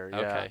 last year.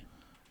 Yeah.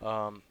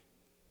 Okay.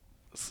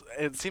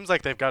 It seems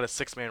like they've got a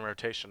 6-man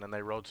rotation, and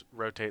they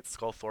rotate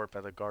Sculthorpe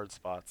at the guard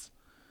spots.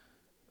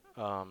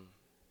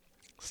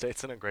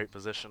 State's in a great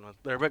position.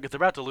 They're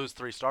about to lose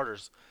 3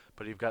 starters,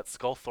 but you've got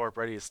Sculthorpe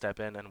ready to step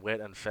in, and Witt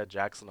and Fed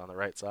Jackson on the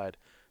right side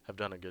have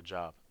done a good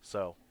job.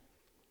 So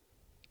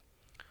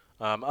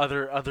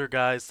other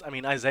guys,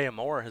 Isaiah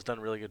Moore has done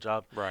a really good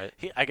job. Right.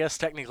 I guess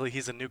technically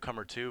he's a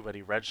newcomer too, but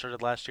he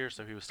redshirted last year,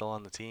 so he was still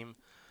on the team.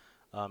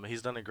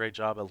 He's done a great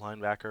job at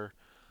linebacker.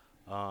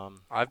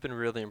 I've been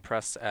really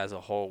impressed as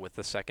a whole with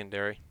the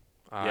secondary.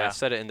 I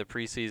said it in the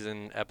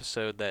preseason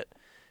episode that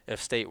if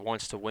State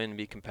wants to win and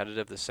be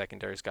competitive, the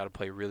secondary's got to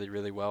play really,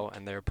 really well,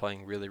 and they're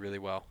playing really, really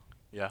well.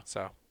 Yeah.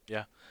 So.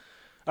 Yeah.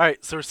 All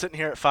right, so we're sitting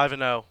here at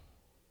 5-0.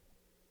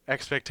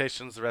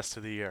 Expectations the rest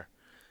of the year.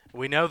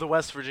 We know the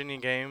West Virginia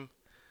game.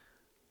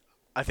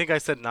 I think I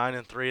said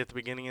 9-3 at the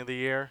beginning of the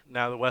year.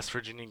 Now the West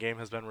Virginia game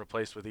has been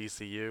replaced with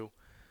ECU.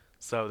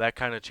 So that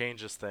kind of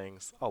changes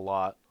things a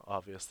lot,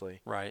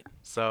 obviously. Right.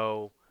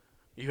 So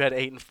you had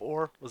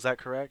 8-4, was that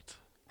correct?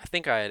 I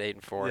think I had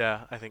 8-4.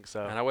 Yeah, I think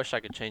so. And I wish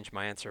I could change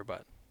my answer,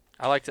 but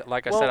I like to,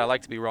 I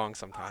like to be wrong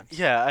sometimes.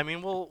 Yeah,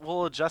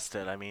 we'll adjust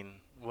it.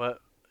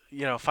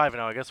 5-0.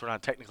 I guess we're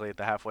not technically at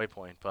the halfway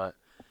point, but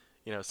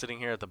sitting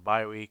here at the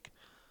bye week,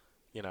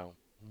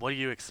 what do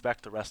you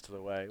expect the rest of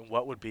the way?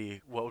 What would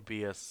be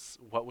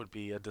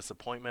a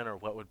disappointment, or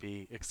what would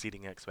be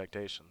exceeding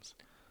expectations?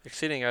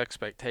 Exceeding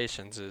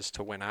expectations is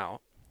to win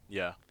out.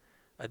 Yeah.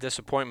 A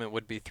disappointment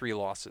would be 3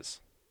 losses.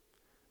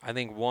 I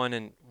think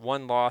one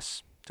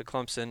loss to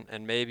Clemson,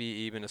 and maybe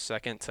even a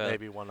second to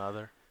Maybe one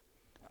other.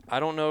 I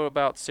don't know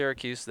about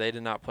Syracuse. They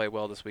did not play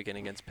well this weekend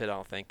against Pitt, I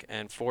don't think.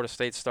 And Florida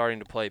State's starting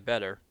to play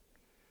better.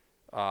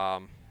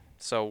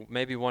 So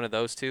maybe one of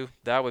those two.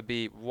 That would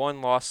be,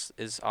 1 loss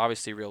is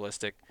obviously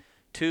realistic.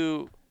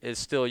 2 is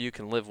still you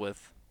can live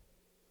with.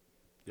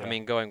 Yeah. I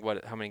mean,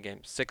 how many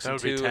games? 6 That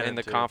and would be 2 10 in and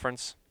the 2.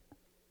 conference.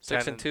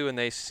 6 10 and 2 in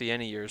the ACC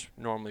any year is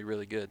normally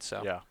really good.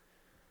 So Yeah.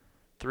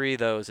 3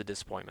 though is a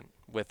disappointment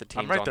with the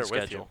teams I'm right on there the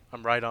with schedule. you.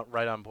 I'm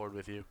right on board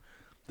with you.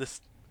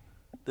 This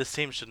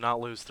team should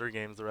not lose 3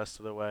 games the rest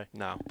of the way.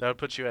 No. That would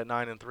put you at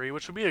 9-3,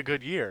 which would be a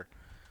good year.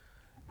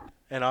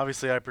 And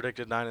obviously, I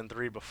predicted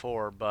 9-3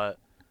 before, but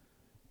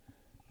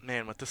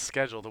man, with this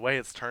schedule, the way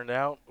it's turned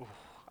out, oof.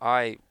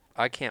 I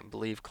can't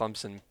believe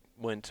Clemson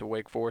went to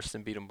Wake Forest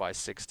and beat them by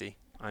 60.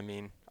 I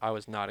mean, I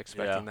was not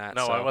expecting that.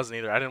 No, so I wasn't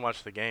either. I didn't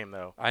watch the game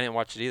though. I didn't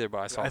watch it either, but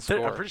I saw the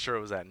score. I'm pretty sure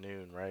it was at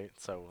noon, right?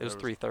 So It was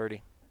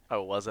 3:30.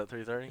 Oh, it was at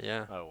 3:30?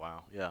 Yeah. Oh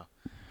wow, yeah.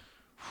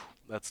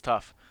 That's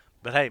tough.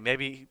 But hey,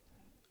 maybe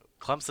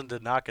Clemson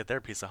did not get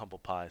their piece of humble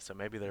pie, so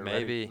maybe they're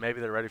ready.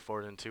 Maybe they're ready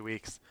for it in 2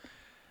 weeks.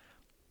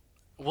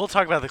 We'll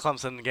talk about the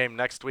Clemson game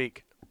next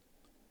week.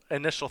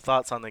 Initial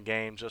thoughts on the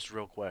game, just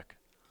real quick.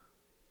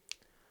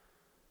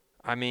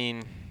 I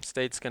mean,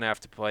 State's going to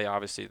have to play,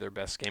 obviously, their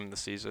best game of the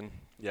season.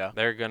 Yeah.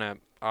 They're going to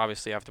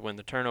obviously have to win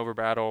the turnover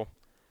battle.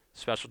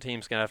 Special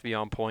teams going to have to be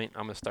on point.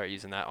 I'm going to start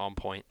using that on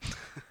point.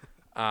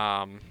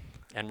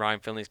 And Ryan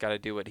Finley's got to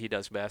do what he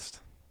does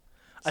best.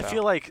 I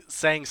feel like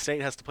saying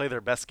State has to play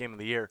their best game of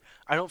the year,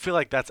 I don't feel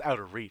like that's out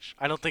of reach.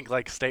 I don't think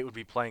State would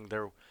be playing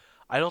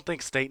I don't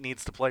think State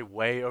needs to play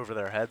way over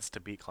their heads to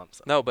beat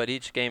Clemson. No, but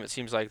each game it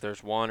seems like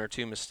there's 1 or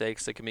 2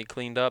 mistakes that can be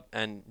cleaned up,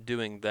 and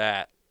doing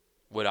that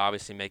would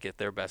obviously make it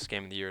their best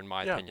game of the year in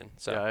my opinion.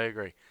 So yeah, I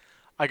agree.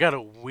 I got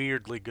a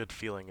weirdly good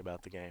feeling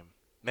about the game.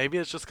 Maybe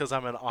it's just because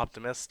I'm an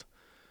optimist,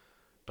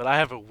 but I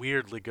have a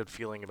weirdly good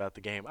feeling about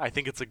the game. I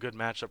think it's a good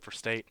matchup for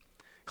State.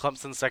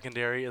 Clemson's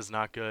secondary is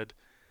not good,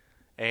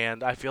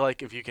 and I feel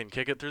like if you can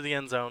kick it through the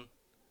end zone,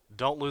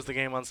 don't lose the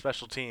game on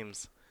special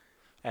teams,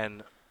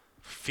 and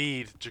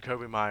feed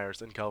Jacoby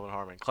Myers and Kelvin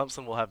Harmon,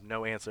 Clemson will have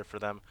no answer for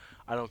them.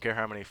 I don't care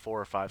how many 4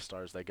 or 5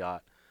 stars they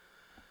got.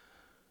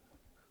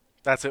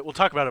 That's it. We'll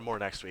talk about it more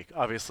next week,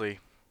 obviously.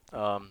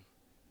 But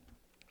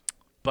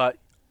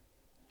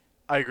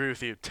I agree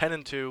with you.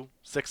 10-2,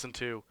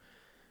 6-2.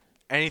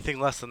 Anything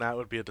less than that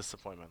would be a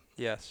disappointment.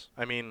 yes,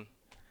 I mean,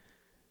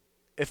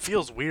 it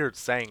feels weird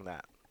saying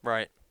that.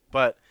 right.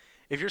 But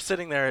if you're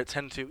sitting there at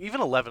 10-2, even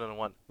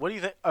 11-1, what do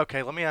you think?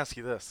 Okay, let me ask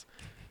you this: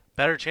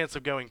 better chance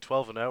of going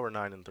 12-0 or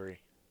 9-3?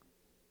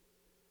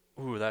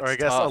 Ooh, that's Or I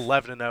guess tough.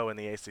 11-0 in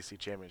the ACC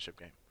championship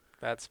game.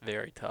 That's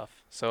very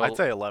tough. So I'd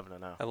say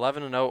 11-0.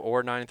 11-0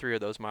 or 9-3 are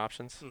those my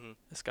options. Mm-hmm.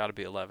 It's got to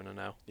be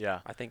 11-0. Yeah,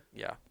 I think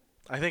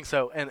I think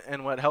so.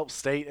 And what helps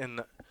State,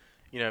 and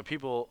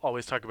people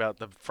always talk about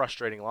the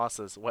frustrating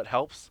losses. What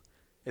helps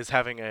is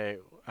having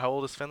how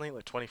old is Finley?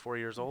 Like 24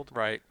 years old?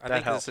 right. I That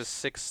think helps. this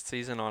is 6th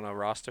season on a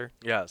roster.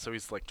 Yeah, so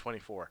he's like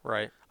 24.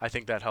 Right. I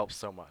think that helps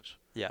so much.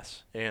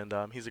 Yes. And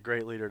he's a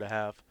great leader to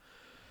have.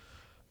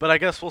 But I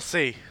guess we'll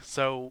see.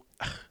 So,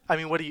 I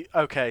mean,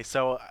 okay,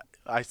 so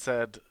I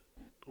said,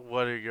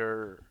 what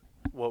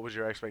would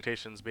your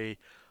expectations be?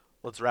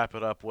 Let's wrap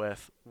it up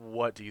with,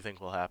 what do you think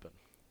will happen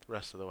the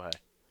rest of the way?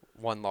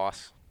 1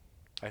 loss.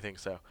 I think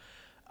so.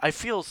 I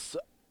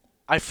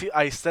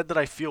said that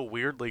I feel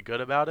weirdly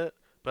good about it,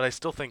 but I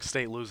still think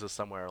State loses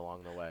somewhere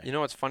along the way. You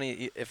know what's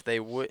funny? If the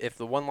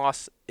 1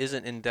 loss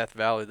isn't in Death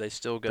Valley, they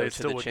still go They to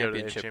still the would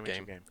championship, go to the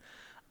championship game.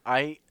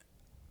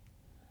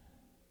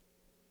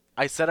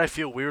 I said I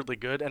feel weirdly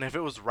good, and if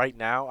it was right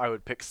now, I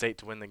would pick State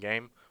to win the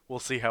game. We'll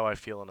see how I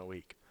feel in a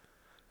week.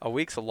 A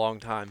week's a long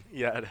time.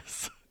 Yeah, it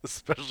is,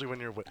 especially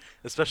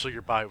especially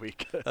your bye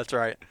week. That's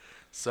right.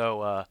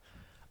 So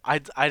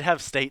I'd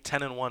have State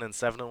 10-1 and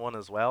 7-1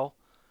 as well,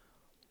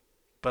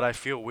 but I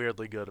feel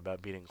weirdly good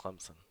about beating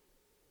Clemson.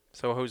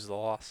 So who's the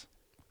loss?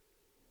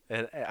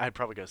 And I'd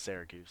probably go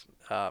Syracuse.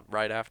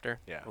 Right after?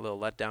 Yeah. A little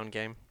letdown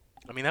game?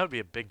 I mean, that would be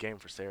a big game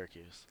for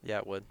Syracuse. Yeah,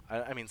 it would.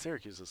 I mean,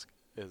 Syracuse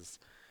is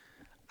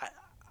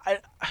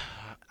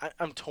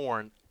I'm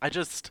torn. I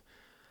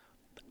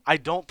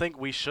don't think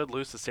we should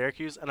lose to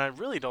Syracuse, and I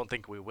really don't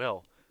think we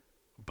will.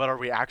 But are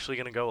we actually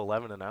going to go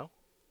 11-0?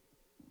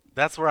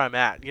 That's where I'm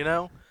at,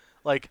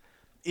 Like,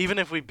 even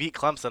if we beat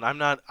Clemson,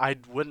 I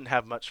wouldn't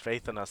have much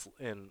faith in us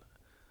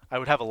I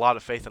would have a lot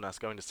of faith in us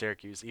going to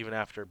Syracuse even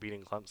after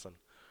beating Clemson.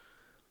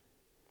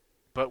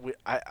 But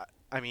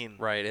I mean,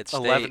 Right, it's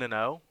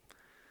 11-0.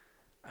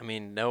 I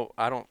mean, no,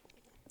 I don't.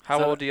 How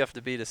So- old do you have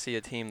to be to see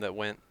a team that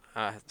went?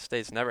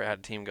 State's never had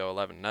a team go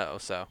 11-0,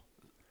 so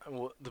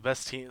Well, the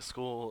best team in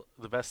school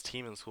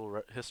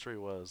history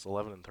was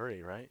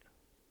 11-3, right?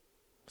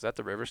 Was that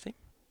the Rivers team?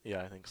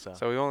 Yeah, I think so.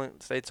 So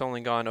State's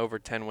only gone over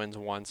 10 wins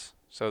once.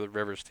 So the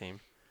Rivers team.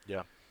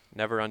 Yeah.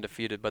 Never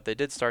undefeated, but they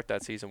did start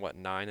that season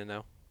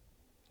 9-0.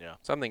 Yeah.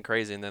 Something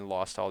crazy, and then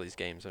lost all these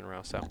games in a row.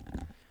 So.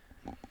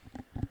 We'll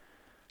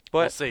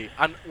But see.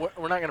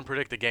 We're not going to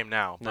predict the game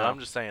now, but No. I'm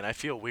just saying I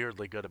feel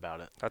weirdly good about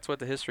it. that's what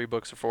the history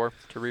books are for,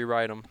 to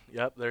rewrite them.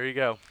 Yep, there you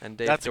go. And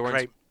Dave That's Dorn's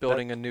great.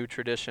 building a new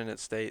tradition at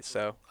State.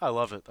 So I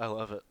love it. I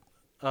love it.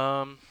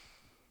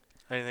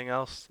 Anything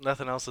else?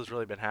 Nothing else has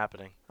really been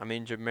happening. I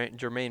mean,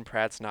 Jermaine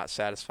Pratt's not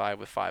satisfied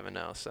with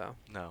 5-0. So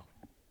No.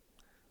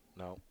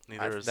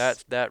 Neither is.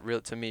 that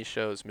real to me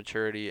shows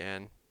maturity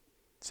and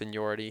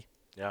seniority.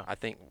 Yeah. I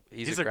think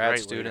he's He's a a grad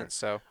great student. leader.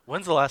 So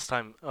When's the last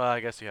time? I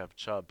guess you have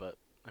Chubb, but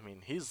I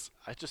mean,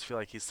 I just feel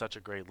like he's such a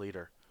great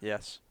leader,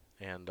 yes,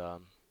 and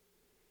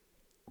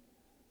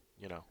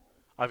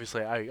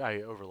obviously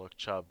I overlooked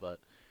Chubb, but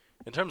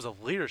in terms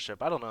of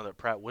leadership, I don't know that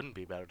Pratt wouldn't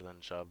be better than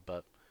Chubb,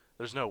 but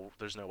there's no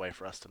way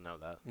for us to know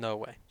that. no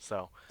way.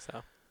 So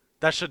So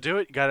that should do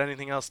it. You got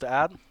anything else to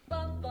add?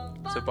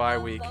 it's a bye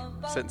week.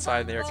 Sit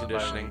inside in the air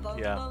conditioning.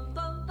 Yeah,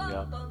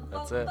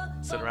 that's it.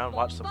 Sit around,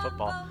 watch some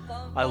football.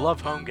 I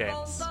love home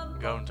games,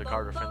 going to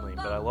Carter Finley,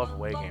 but I love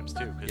away games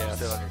too, because Yes.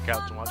 you sit on your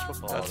couch and watch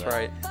football. That's all day.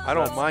 right. I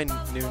don't that's- mind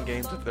noon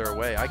games if they're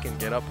away. I can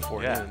get up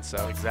before Yeah, noon.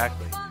 So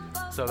exactly.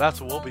 So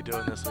that's what we'll be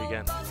doing this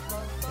weekend,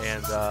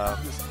 and we'll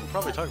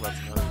probably talk about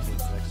some other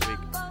teams next week.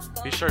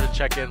 Be sure to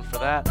check in for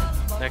that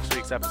next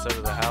week's episode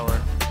of the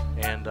Howler,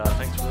 and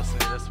thanks for listening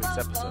to this week's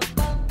episode.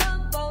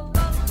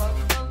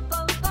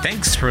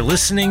 Thanks for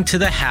listening to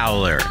The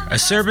Howler, a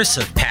service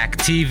of PAC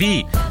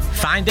TV.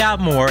 Find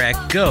out more at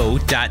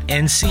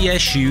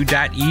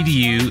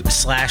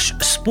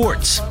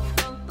go.ncsu.edu/sports.